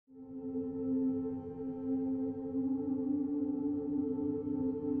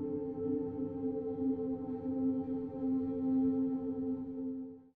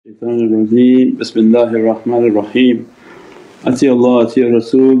Shaitanir Rajeem. Bismillahir Rahmanir Rahim. Ati Allah, Ati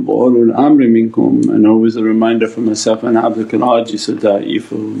Rasul wa ulul amri minkum. And always a reminder for myself, ana abdukal ajis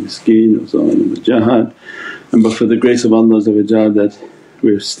da'ifu miskeen wa zalim jahad. And but for the grace of Allah that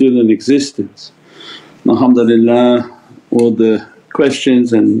we're still in existence. Alhamdulillah, all the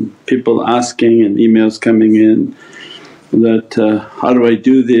questions and people asking and emails coming in that how do I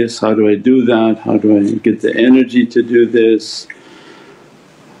do this, how do I do that, how do I get the energy to do this,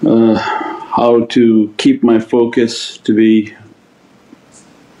 how to keep my focus to be,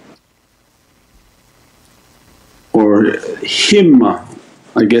 or himmah,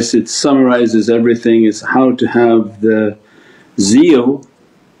 I guess it summarizes everything, is how to have the zeal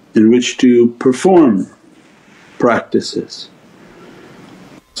in which to perform practices.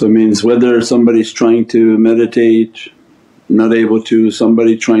 So it means whether somebody's trying to meditate, not able to,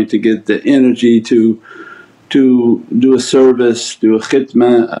 somebody trying to get the energy to do a service, do a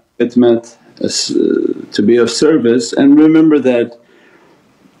khidmat, to be of service. And remember that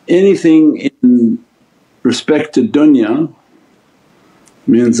anything in respect to dunya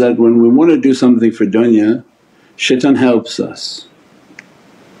means that when we want to do something for dunya, shaitan helps us.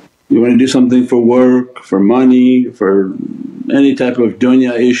 You want to do something for work, for money, for any type of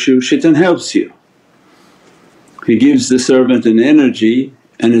dunya issue, shaitan helps you. He gives the servant an energy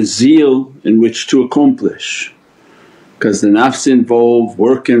and a zeal in which to accomplish, because the nafs involved,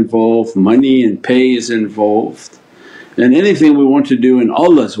 work involved, money and pay is involved. And anything we want to do in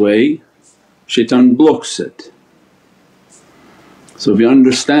Allah's way, shaitan blocks it. So if you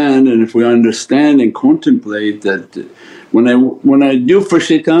understand, and if we understand and contemplate that when I do for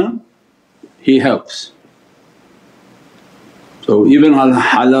shaitan, he helps. So even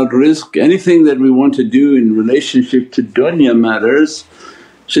halal rizq, anything that we want to do in relationship to dunya matters,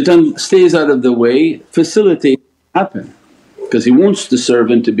 shaitan stays out of the way, facilitates happen, because he wants the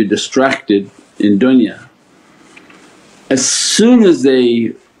servant to be distracted in dunya. As soon as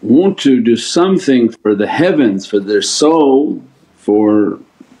they want to do something for the heavens, for their soul, for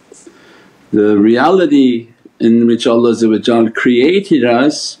the reality in which Allah created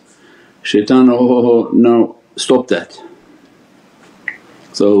us, shaitan, oh no, stop that.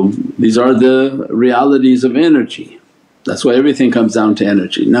 So these are the realities of energy, that's why everything comes down to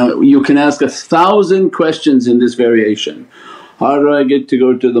energy. Now you can ask 1,000 questions in this variation. How do I get to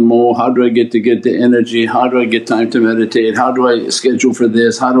go to the mall? How do I get the energy? How do I get time to meditate? How do I schedule for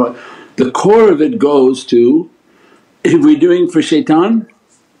this? How do I… The core of it goes to, if we're doing for shaitan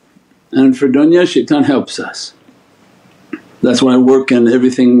and for dunya, shaitan helps us. That's why work and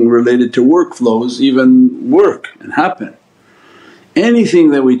everything related to work flows, even work and happen. Anything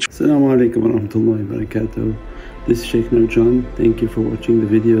that we… As-salamu alaykum wa rahmatullahi wa barakatuh. This is Shaykh Nurjan. Thank you for watching the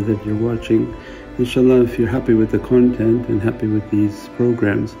video that you're watching. Inshallah, if you're happy with the content and happy with these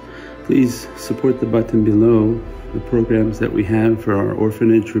programs, please support the button below, the programs that we have for our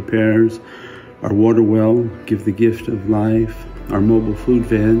orphanage repairs, our water well, Give the Gift of Life, our mobile food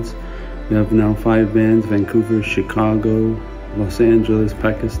vans. We have now 5 vans, Vancouver, Chicago, Los Angeles,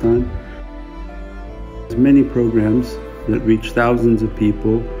 Pakistan. There's many programs that reach thousands of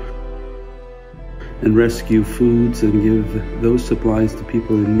people and rescue foods and give those supplies to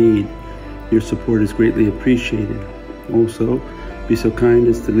people in need. Your support is greatly appreciated. Also, be so kind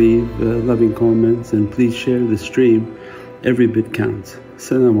as to leave loving comments, and please share the stream. Every bit counts.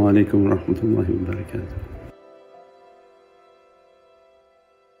 As-salamu alaykum wa rahmatullahi wa barakatuh.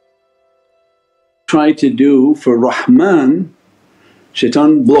 Try to do for Rahman,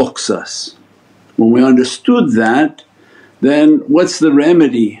 shaitan blocks us. When we understood that, then what's the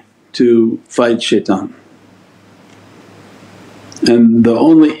remedy to fight shaitan? And the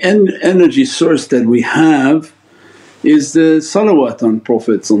only energy source that we have is the salawat on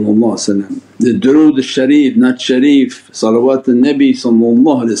Prophet, the durood al-sharif, not sharif, salawat al-Nabi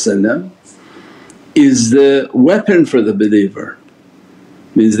is the weapon for the believer.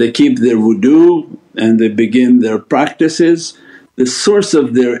 Means they keep their wudu and they begin their practices. The source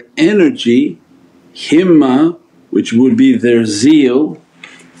of their energy, himmah, which would be their zeal,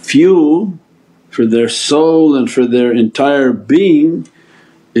 fuel for their soul and for their entire being,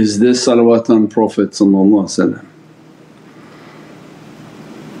 is this salawat on Prophet.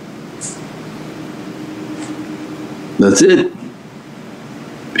 That's it.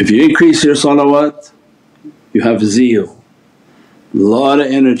 If you increase your salawat, you have zeal, a lot of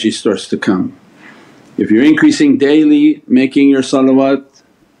energy starts to come. If you're increasing daily, making your salawat,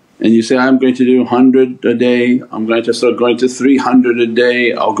 and you say, I'm going to do 100 a day, I'm going to start going to 300 a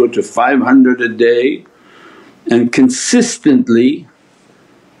day, I'll go to 500 a day, and consistently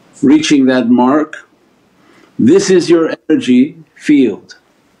reaching that mark, this is your energy field.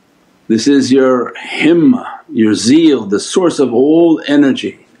 This is your himmah, your zeal, the source of all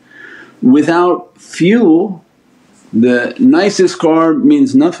energy. Without fuel, the nicest car means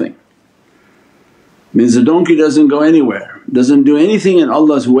nothing. Means the donkey doesn't go anywhere, doesn't do anything in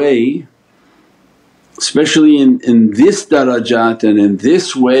Allah's way, especially in this darajat and in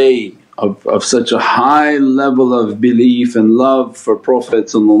this way of such a high level of belief and love for Prophet.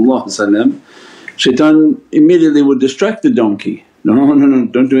 Shaitan immediately would distract the donkey, no,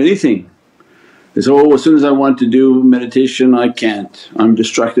 don't do anything. They say, oh, as soon as I want to do meditation I can't, I'm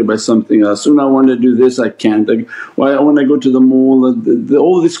distracted by something else. As soon as I want to do this I can't, why when I go to the mall,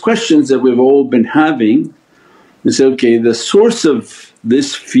 all these questions that we've all been having. They say, okay, the source of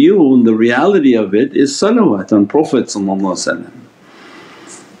this fuel and the reality of it is salawat on Prophet.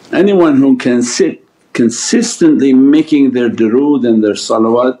 Anyone who can sit consistently making their durood and their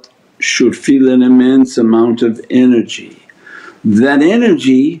salawat should feel an immense amount of energy. That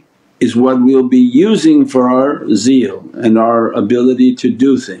energy is what we'll be using for our zeal and our ability to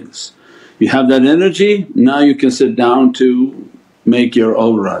do things. You have that energy, now you can sit down to make your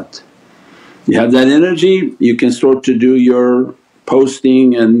awrad. You have that energy, you can start to do your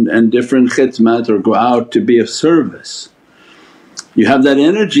posting and different khidmat or go out to be of service. You have that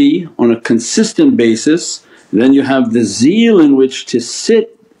energy on a consistent basis, then you have the zeal in which to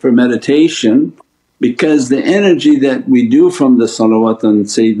sit for meditation, because the energy that we do from the salawat on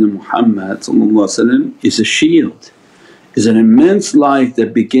Sayyidina Muhammad is a shield, is an immense light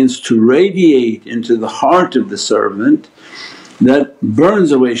that begins to radiate into the heart of the servant that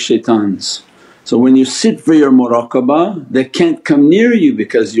burns away shaitans. So when you sit for your muraqabah, they can't come near you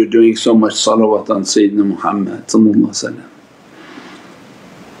because you're doing so much salawat on Sayyidina Muhammad.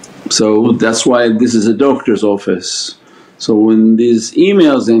 So that's why this is a doctor's office. So when these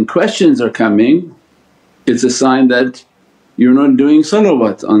emails and questions are coming, it's a sign that you're not doing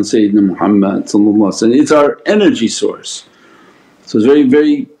salawat on Sayyidina Muhammad. It's our energy source. So it's very,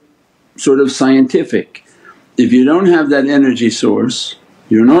 very sort of scientific. If you don't have that energy source,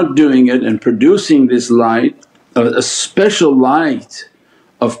 you're not doing it and producing this light, a special light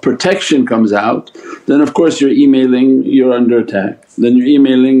of protection comes out, then of course you're emailing you're under attack, then you're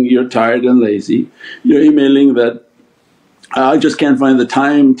emailing you're tired and lazy, you're emailing that I just can't find the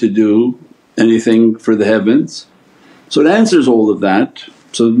time to do anything for the heavens. So it answers all of that.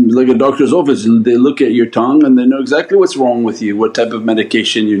 So like a doctor's office, they look at your tongue and they know exactly what's wrong with you, what type of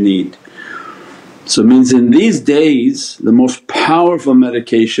medication you need. So it means in these days the most powerful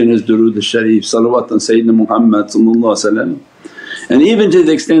medication is durood al-sharif, salawat on Sayyidina Muhammad. And even to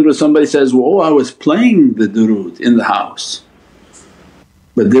the extent where somebody says, well, oh, I was playing the durood in the house,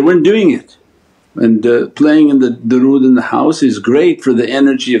 but they weren't doing it. And playing in the durood in the house is great for the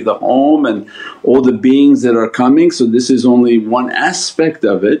energy of the home and all the beings that are coming, so this is only one aspect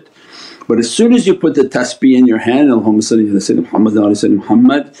of it. But as soon as you put the tasbih in your hand, Allahumma salli ala Sayyidina Muhammad wa ala Sayyidina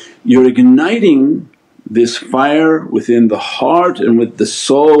Muhammad, you're igniting this fire within the heart and with the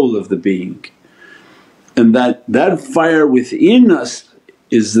soul of the being. And that fire within us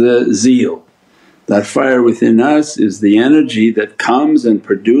is the zeal. That fire within us is the energy that comes and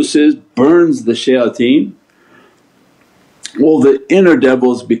produces, burns the shayateen. All the inner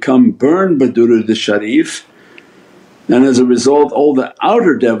devils become burned by durood al-sharif, and as a result all the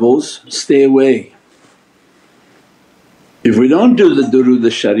outer devils stay away. If we don't do the durood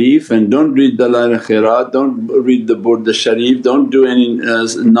al-sharif and don't read Dalail al-Khairat, don't read the Burd al-Sharif, don't do any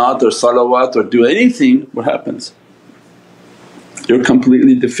naat or salawat or do anything, what happens? You're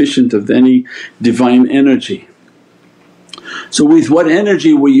completely deficient of any divine energy. So with what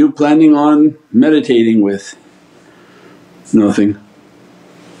energy were you planning on meditating with? Nothing.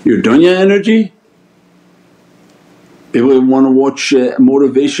 Your dunya energy? People want to watch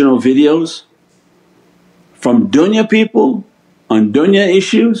motivational videos from dunya people on dunya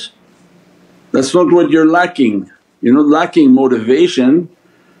issues? That's not what you're lacking. You're not lacking motivation,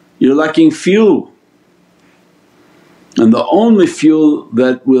 you're lacking fuel. And the only fuel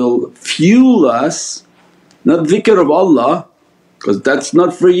that will fuel us, not dhikr of Allah because that's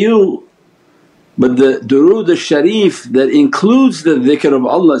not for you, but the durood al-sharif that includes the dhikr of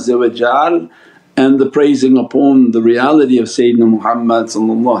Allah and the praising upon the reality of Sayyidina Muhammad.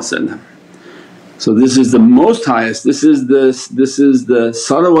 So this is the most highest, this is the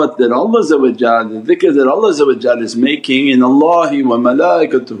salawat that Allah, the dhikr that Allah is making, in Allahi wa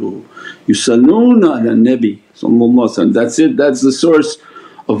malaikatuhu yusalluna ala nabi. That's it, that's the source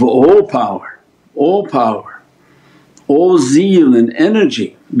of all power, all zeal and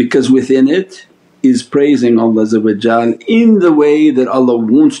energy, because within it is praising Allah in the way that Allah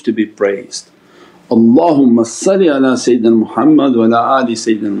wants to be praised. Allahumma salli ala Sayyidina Muhammad wa ala ali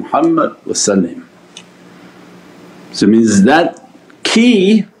Sayyidina Muhammad wa sallim. So it means that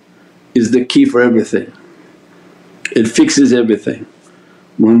key is the key for everything, it fixes everything.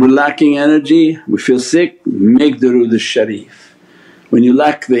 When we're lacking energy, we feel sick, make durood al-Sharif. When you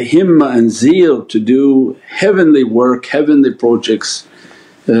lack the himmah and zeal to do heavenly work, heavenly projects,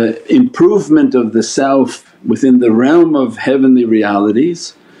 improvement of the self within the realm of heavenly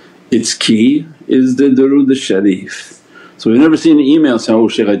realities, its key is the durood al-Sharif. So we've never seen an email saying, oh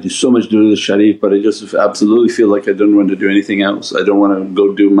Shaykh, I do so much durood al-Sharif but I just absolutely feel like I don't want to do anything else, I don't want to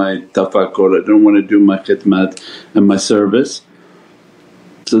go do my tafakkur, I don't want to do my khidmat and my service.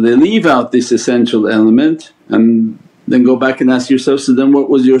 So they leave out this essential element and then go back and ask yourself, so then what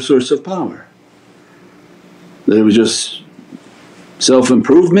was your source of power? That it was just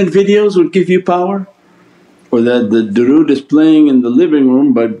self-improvement videos would give you power? Or that the durood is playing in the living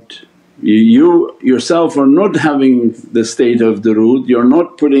room but you yourself are not having the state of durood, you're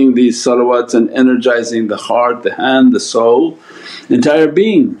not putting these salawats and energizing the heart, the hand, the soul, entire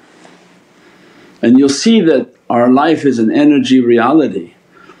being. And you'll see that our life is an energy reality,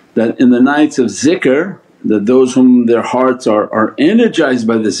 that in the nights of zikr, that those whom their hearts are energized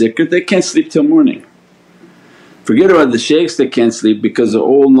by the zikr, they can't sleep till morning. Forget about the shaykhs, they can't sleep because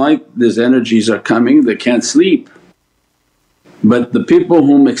all night these energies are coming, they can't sleep. But the people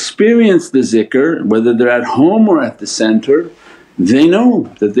whom experience the zikr, whether they're at home or at the center, they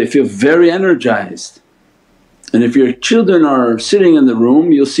know that they feel very energized. And if your children are sitting in the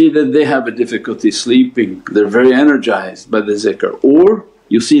room, you'll see that they have a difficulty sleeping, they're very energized by the zikr. Or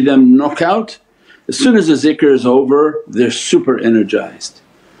you see them knock out, as soon as the zikr is over they're super energized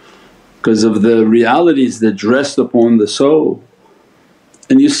because of the realities that rest upon the soul.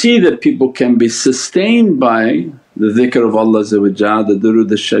 And you see that people can be sustained by the dhikr of Allah, the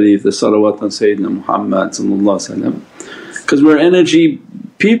durood al-Sharif, the salawat on Sayyidina Muhammad because we're energy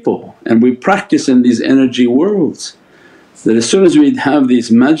people and we practice in these energy worlds. That as soon as we have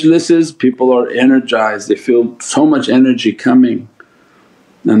these majlises people are energized, they feel so much energy coming.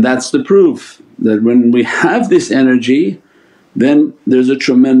 And that's the proof that when we have this energy then there's a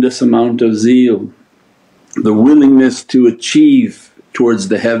tremendous amount of zeal, the willingness to achieve towards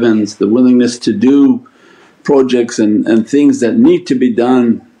the heavens, the willingness to do projects and things that need to be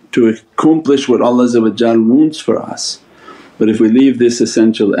done to accomplish what Allah wants for us. But if we leave this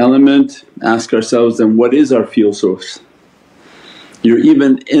essential element, ask ourselves, then what is our fuel source? You're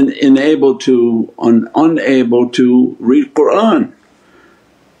even unable to read Qur'an.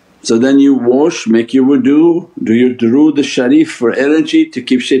 So then you wash, make your wudu, do your durood al-Sharif for energy to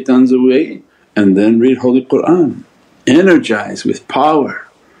keep shaitans away, and then read Holy Qur'an, energize with power.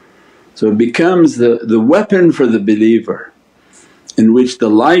 So it becomes the weapon for the believer in which the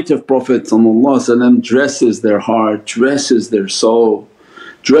light of Prophet dresses their heart, dresses their soul,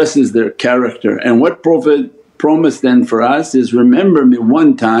 dresses their character. And what Prophet promised then for us is, remember me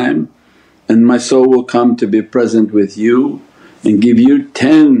one time and my soul will come to be present with you and give you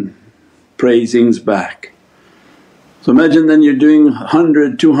 10 praisings back. So imagine then you're doing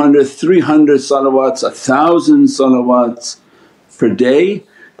 100, 200, 300 salawats, 1,000 salawats per day,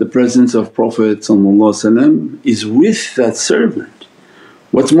 the presence of Prophet is with that servant.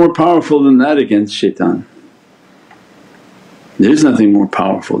 What's more powerful than that against shaitan? There is nothing more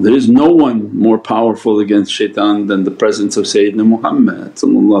powerful, there is no one more powerful against shaitan than the presence of Sayyidina Muhammad.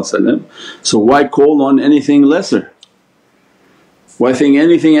 So why call on anything lesser? Why think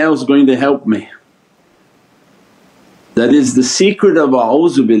anything else going to help me? That is the secret of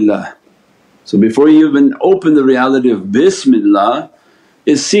a'udhu billah. So before you even open the reality of Bismillah,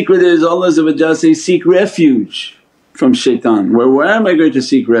 its secret is Allah says, seek refuge from shaitan. Where am I going to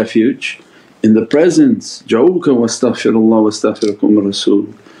seek refuge? In the presence, ja'uka wastaghfirullah wastaghfirukum rasul.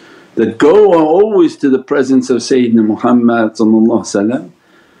 That go always to the presence of Sayyidina Muhammad. So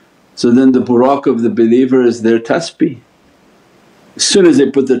then the buraq of the believer is their tasbih. As soon as they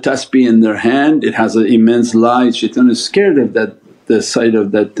put the tasbih in their hand it has an immense light, shaitan is scared of that, the sight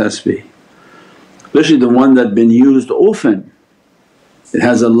of that tasbih. Especially the one that been used often, it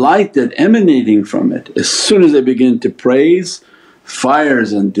has a light that emanating from it. As soon as they begin to praise,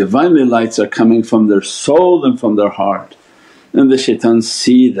 fires and Divinely lights are coming from their soul and from their heart, and the shaitans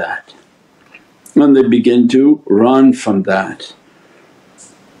see that and they begin to run from that.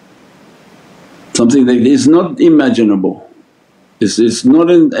 Something that is not imaginable, it's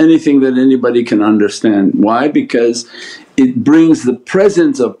not anything that anybody can understand. Why? Because it brings the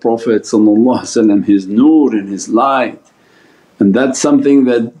presence of Prophet his noor and his light, and that's something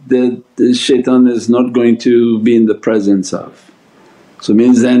that the shaitan is not going to be in the presence of. So it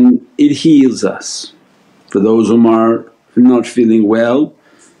means then it heals us. For those whom are not feeling well,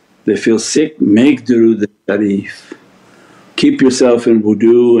 they feel sick, make durood al-Sharif. Keep yourself in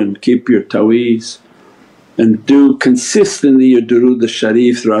wudu and keep your taweez and do consistently your durood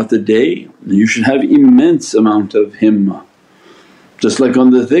al-Sharif throughout the day. You should have immense amount of himmah. Just like on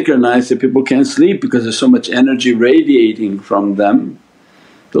the dhikr nights that people can't sleep because there's so much energy radiating from them.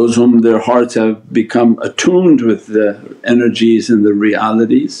 Those whom their hearts have become attuned with the energies and the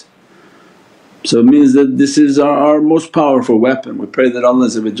realities. So it means that this is our most powerful weapon. We pray that Allah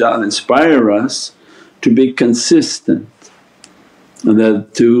inspire us to be consistent and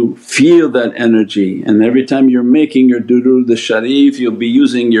that to feel that energy, and every time you're making your durood al-Sharif you'll be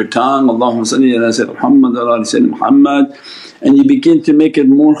using your tongue, Allahumma salli ala Sayyidina Muhammad wa ala Sayyidina Muhammad, and you begin to make it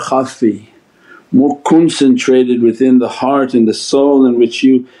more khafi, more concentrated within the heart and the soul, in which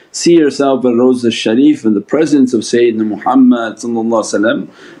you see yourself at Rawza al-Sharif in the presence of Sayyidina Muhammad.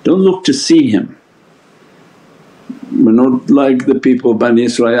 Don't look to see him. We're not like the people of Bani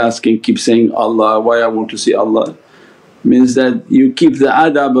Israel asking, keep saying, Allah, why I want to see Allah. Means that you keep the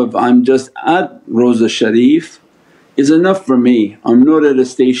adab of, I'm just at Rawza Sharif is enough for me. I'm not at a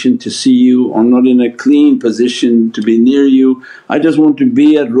station to see you, I'm not in a clean position to be near you. I just want to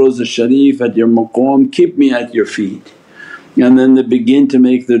be at Rawza Sharif at your maqam, keep me at your feet. And then they begin to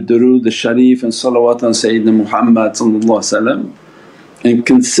make their durood al-Sharif and salawat on Sayyidina Muhammad, and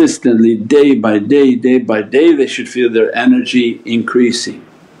consistently day by day they should feel their energy increasing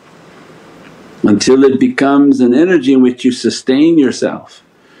until it becomes an energy in which you sustain yourself,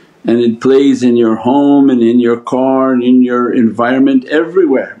 and it plays in your home and in your car and in your environment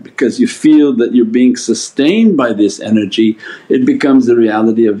everywhere, because you feel that you're being sustained by this energy. It becomes the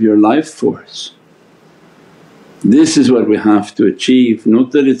reality of your life force. This is what we have to achieve,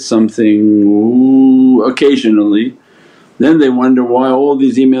 not that it's something occasionally. Then they wonder why all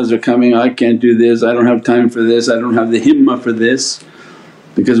these emails are coming, I can't do this, I don't have time for this, I don't have the himmah for this.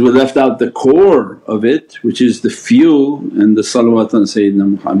 Because we left out the core of it, which is the fuel and the salawat on Sayyidina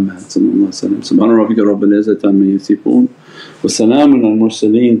Muhammad. Subhana rabbika rabbil izzati amma yasifoon wa salaamun al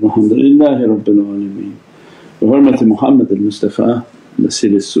mursaleen walhamdulillahi rabbil alameen. Bi hurmati Muhammad al-Mustafa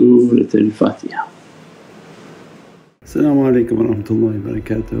basir Surat al-Fatiha. As-salamu alaykum wa rahmatullahi wa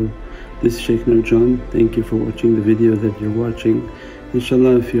barakatuh. This is Shaykh Nurjan. Thank you for watching the video that you're watching.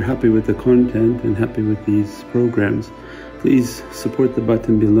 Inshallah, if you're happy with the content and happy with these programs, please support the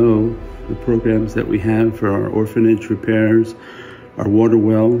button below, the programs that we have for our orphanage repairs, our water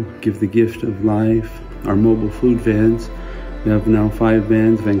well, Give the Gift of Life, our mobile food vans. We have now 5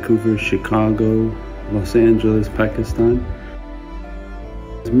 vans: Vancouver, Chicago, Los Angeles, Pakistan.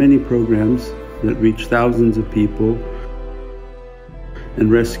 There's many programs that reach thousands of people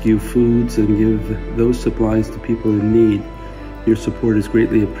and rescue foods and give those supplies to people in need. Your support is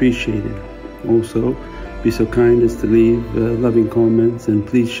greatly appreciated. Also, be so kind as to leave loving comments, and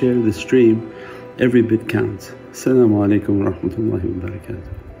please share the stream. Every bit counts. As-salamu alaykum wa rahmatullahi wa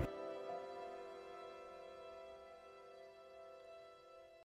barakatuh.